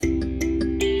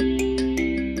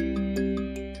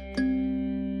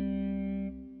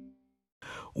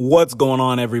What's going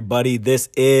on, everybody? This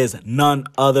is none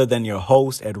other than your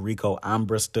host, Enrico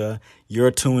Ambrister. You're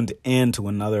tuned in to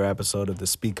another episode of the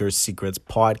Speaker's Secrets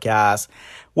podcast.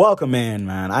 Welcome in,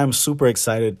 man. I'm super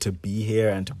excited to be here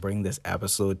and to bring this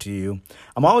episode to you.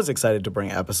 I'm always excited to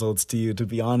bring episodes to you, to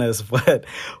be honest, but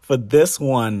for this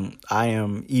one, I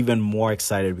am even more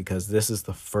excited because this is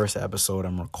the first episode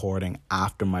I'm recording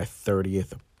after my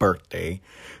 30th birthday.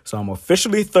 So I'm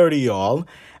officially 30, y'all.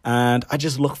 And I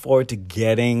just look forward to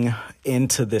getting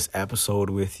into this episode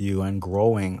with you and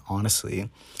growing, honestly.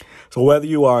 So whether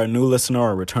you are a new listener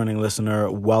or a returning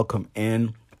listener, welcome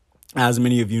in. As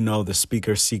many of you know, the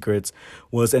Speaker's Secrets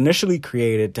was initially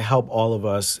created to help all of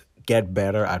us get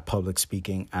better at public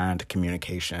speaking and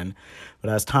communication.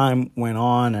 But as time went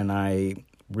on and I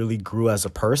really grew as a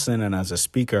person and as a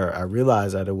speaker, I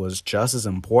realized that it was just as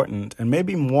important and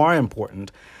maybe more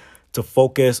important to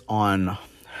focus on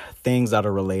things that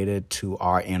are related to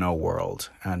our inner world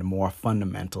and more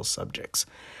fundamental subjects.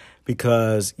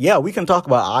 Because, we can talk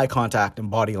about eye contact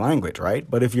and body language, right?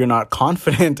 But if you're not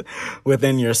confident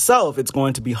within yourself, it's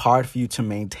going to be hard for you to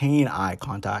maintain eye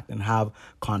contact and have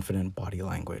confident body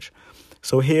language.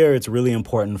 So here, it's really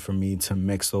important for me to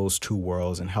mix those two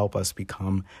worlds and help us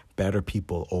become better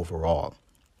people overall.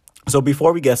 So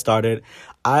before we get started,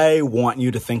 I want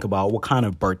you to think about what kind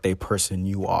of birthday person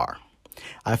you are.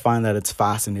 I find that it's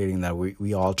fascinating that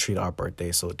we all treat our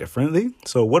birthday so differently.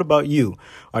 So what about you?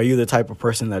 Are you the type of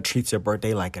person that treats your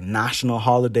birthday like a national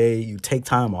holiday? You take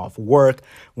time off work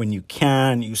when you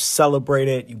can, you celebrate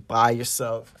it, you buy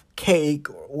yourself cake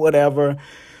or whatever?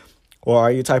 Or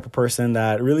are you the type of person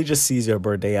that really just sees your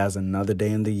birthday as another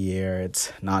day in the year?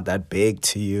 It's not that big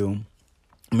to you.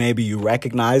 Maybe you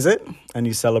recognize it and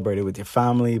you celebrate it with your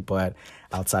family, but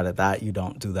outside of that, you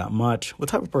don't do that much. What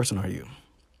type of person are you?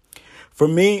 For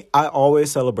me, I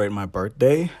always celebrate my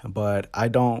birthday, but I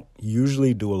don't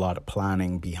usually do a lot of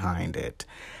planning behind it.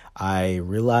 I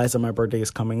realize that my birthday is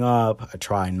coming up. I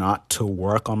try not to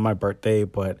work on my birthday,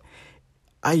 but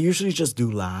I usually just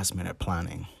do last minute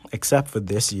planning. Except for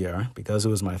this year, because it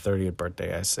was my 30th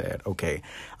birthday, I said, okay,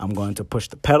 I'm going to push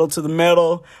the pedal to the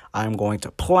metal. I'm going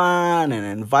to plan and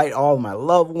invite all my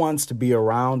loved ones to be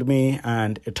around me.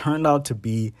 And it turned out to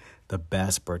be the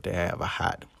best birthday I ever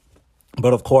had.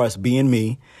 But of course, being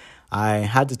me, I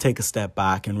had to take a step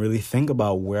back and really think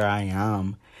about where I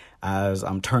am as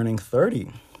I'm turning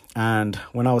 30. And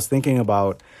when I was thinking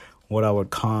about what I would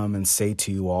come and say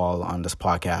to you all on this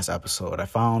podcast episode, I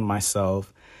found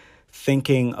myself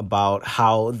thinking about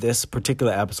how this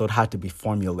particular episode had to be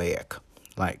formulaic.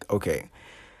 Like, okay,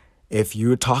 if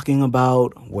you're talking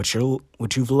about what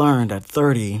you've learned at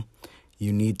 30,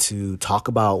 you need to talk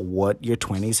about what your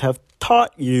 20s have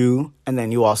taught you, and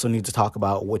then you also need to talk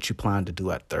about what you plan to do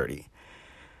at 30.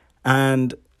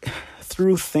 And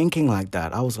through thinking like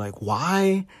that, I was like,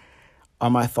 why are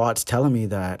my thoughts telling me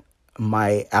that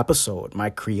my episode,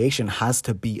 my creation has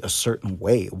to be a certain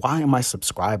way? Why am I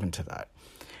subscribing to that?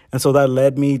 And so that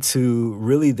led me to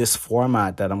really this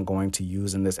format that I'm going to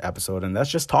use in this episode. And that's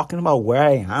just talking about where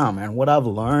I am and what I've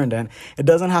learned. And it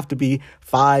doesn't have to be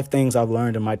 5 things I've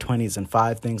learned in my 20s and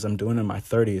 5 things I'm doing in my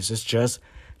 30s. It's just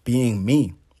being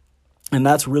me. And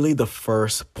that's really the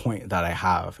first point that I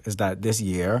have, is that this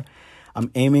year I'm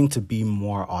aiming to be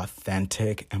more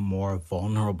authentic and more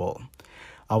vulnerable.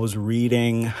 I was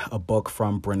reading a book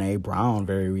from Brené Brown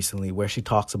very recently where she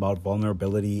talks about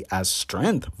vulnerability as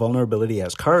strength, vulnerability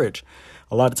as courage.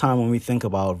 A lot of time when we think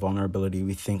about vulnerability,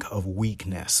 we think of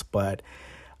weakness, but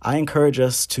I encourage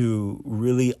us to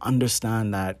really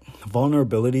understand that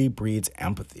vulnerability breeds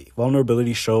empathy.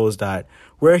 Vulnerability shows that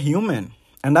we're human,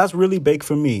 and that's really big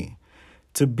for me.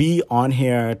 To be on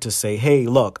here to say, hey,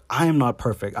 look, I am not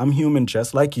perfect. I'm human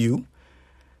just like you.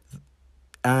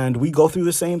 And we go through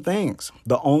the same things.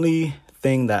 The only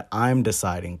thing that I'm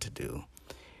deciding to do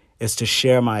is to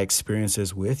share my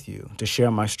experiences with you, to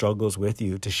share my struggles with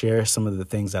you, to share some of the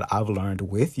things that I've learned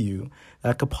with you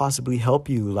that could possibly help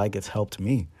you like it's helped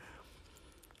me.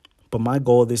 But my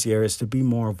goal this year is to be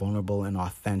more vulnerable and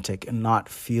authentic and not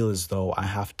feel as though I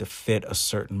have to fit a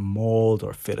certain mold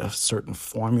or fit a certain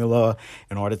formula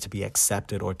in order to be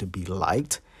accepted or to be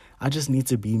liked. I just need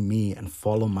to be me and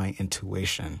follow my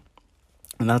intuition.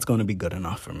 And that's going to be good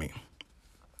enough for me.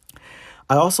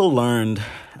 I also learned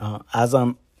as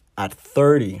I'm at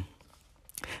 30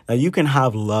 that you can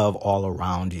have love all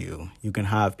around you. You can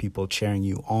have people cheering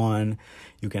you on.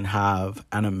 You can have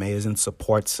an amazing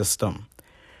support system.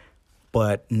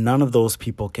 But none of those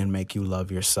people can make you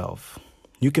love yourself.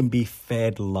 You can be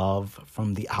fed love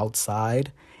from the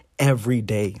outside every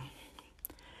day.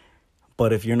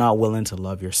 But if you're not willing to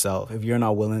love yourself, if you're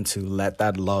not willing to let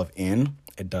that love in,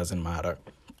 it doesn't matter.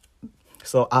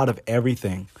 So out of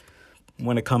everything,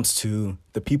 when it comes to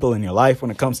the people in your life,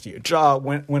 when it comes to your job,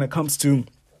 when it comes to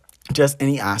just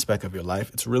any aspect of your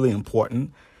life, it's really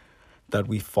important that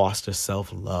we foster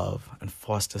self-love and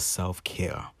foster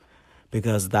self-care,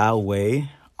 because that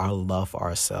way our love for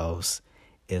ourselves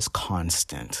is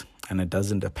constant and it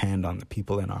doesn't depend on the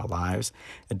people in our lives.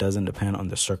 It doesn't depend on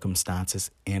the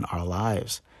circumstances in our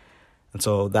lives. And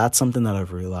so that's something that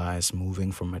I've realized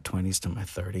moving from my 20s to my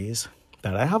 30s,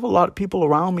 that I have a lot of people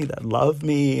around me that love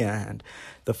me, and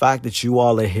the fact that you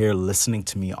all are here listening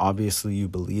to me, obviously you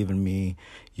believe in me.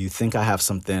 You think I have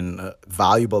something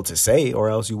valuable to say, or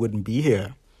else you wouldn't be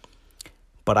here.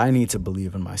 But I need to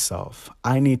believe in myself.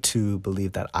 I need to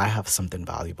believe that I have something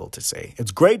valuable to say.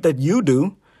 It's great that you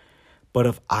do, but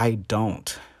if I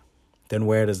don't, then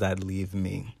where does that leave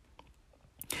me?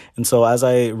 And so as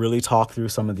I really talk through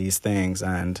some of these things,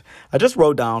 and I just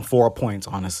wrote down 4 points,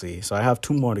 honestly, so I have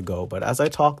 2 more to go. But as I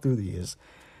talk through these,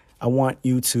 I want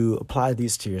you to apply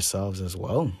these to yourselves as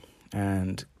well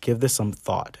and give this some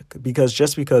thought, because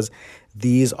just because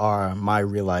these are my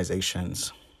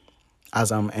realizations as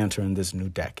I'm entering this new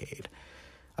decade,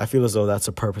 I feel as though that's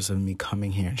the purpose of me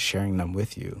coming here and sharing them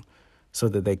with you so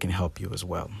that they can help you as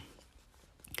well.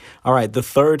 All right, the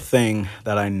third thing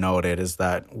that I noted is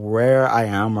that where I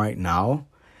am right now,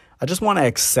 I just want to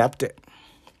accept it.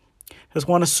 I just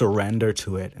want to surrender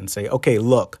to it and say, okay,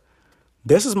 look,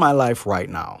 this is my life right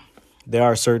now. There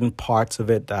are certain parts of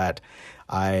it that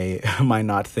I might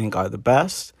not think are the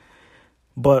best,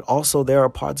 but also there are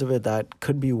parts of it that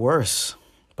could be worse.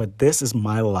 But this is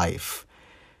my life.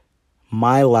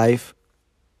 My life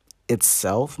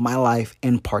itself, my life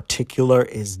in particular,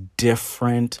 is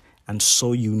different and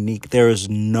so unique. There is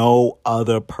no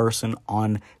other person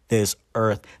on this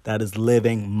earth that is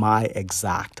living my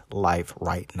exact life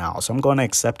right now. So I'm going to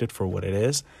accept it for what it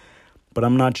is, but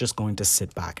I'm not just going to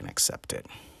sit back and accept it.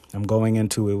 I'm going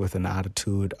into it with an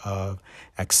attitude of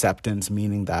acceptance,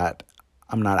 meaning that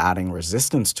I'm not adding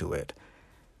resistance to it.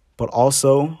 But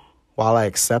also, while I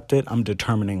accept it, I'm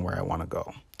determining where I want to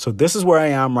go. So this is where I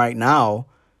am right now.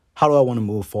 How do I want to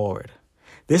move forward?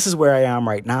 This is where I am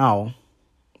right now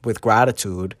with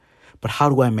gratitude, but how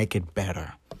do I make it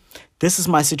better? This is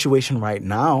my situation right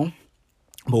now,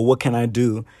 but what can I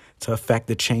do to affect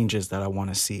the changes that I want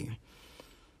to see?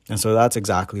 And so that's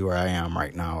exactly where I am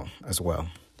right now as well.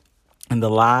 And the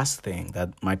last thing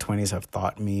that my 20s have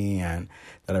taught me and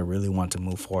that I really want to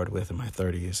move forward with in my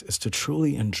 30s is to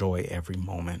truly enjoy every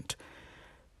moment.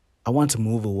 I want to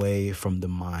move away from the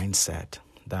mindset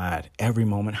that every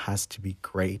moment has to be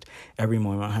great, every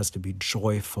moment has to be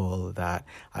joyful, that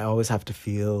I always have to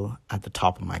feel at the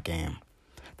top of my game.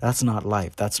 That's not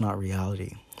life. That's not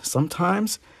reality.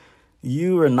 Sometimes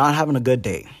you are not having a good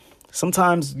day.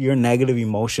 Sometimes your negative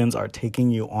emotions are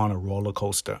taking you on a roller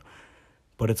coaster,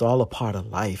 but it's all a part of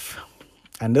life.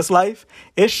 And this life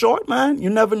is short, man. You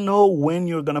never know when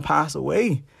you're going to pass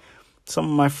away. Some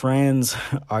of my friends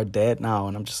are dead now,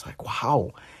 and I'm just like,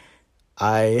 wow.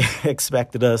 I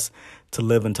expected us to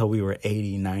live until we were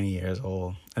 80, 90 years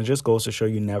old. And it just goes to show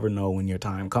you never know when your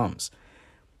time comes.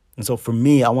 And so for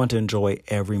me, I want to enjoy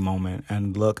every moment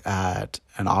and look at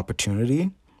an opportunity.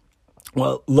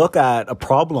 Well, look at a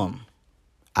problem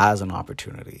as an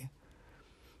opportunity.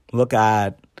 Look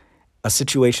at a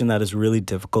situation that is really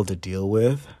difficult to deal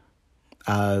with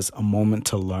as a moment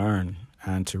to learn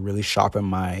and to really sharpen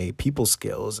my people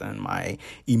skills and my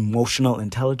emotional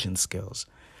intelligence skills.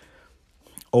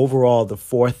 Overall, the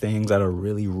 4 things that are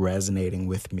really resonating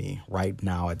with me right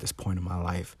now at this point in my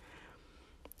life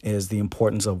is the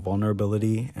importance of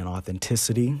vulnerability and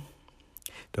authenticity,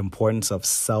 the importance of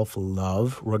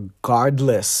self-love,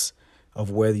 regardless of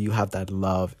whether you have that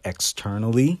love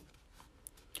externally,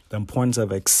 the importance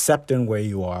of accepting where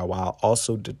you are while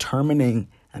also determining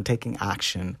and taking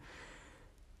action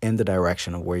in the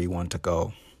direction of where you want to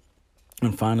go.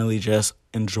 And finally, just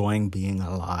enjoying being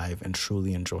alive and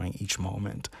truly enjoying each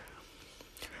moment.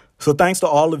 So thanks to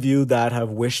all of you that have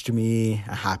wished me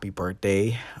a happy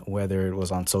birthday, whether it was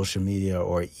on social media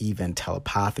or even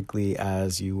telepathically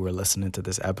as you were listening to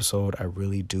this episode. I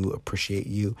really do appreciate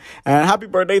you. And happy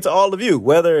birthday to all of you,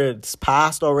 whether it's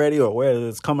past already or whether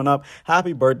it's coming up.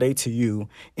 Happy birthday to you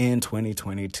in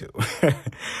 2022.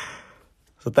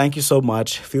 So thank you so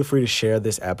much. Feel free to share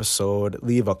this episode,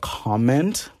 leave a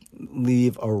comment,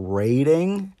 leave a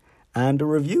rating and a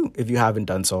review if you haven't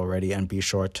done so already, and be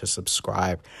sure to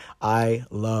subscribe. I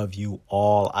love you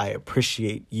all. I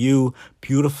appreciate you,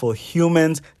 beautiful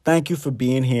humans. Thank you for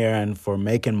being here and for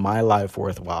making my life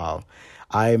worthwhile.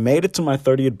 I made it to my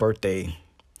 30th birthday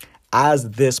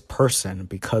as this person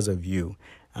because of you,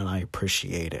 and I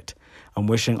appreciate it. I'm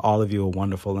wishing all of you a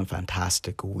wonderful and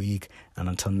fantastic week. And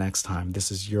until next time,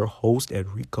 this is your host,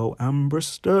 Enrico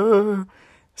Ambrister,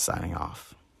 signing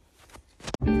off.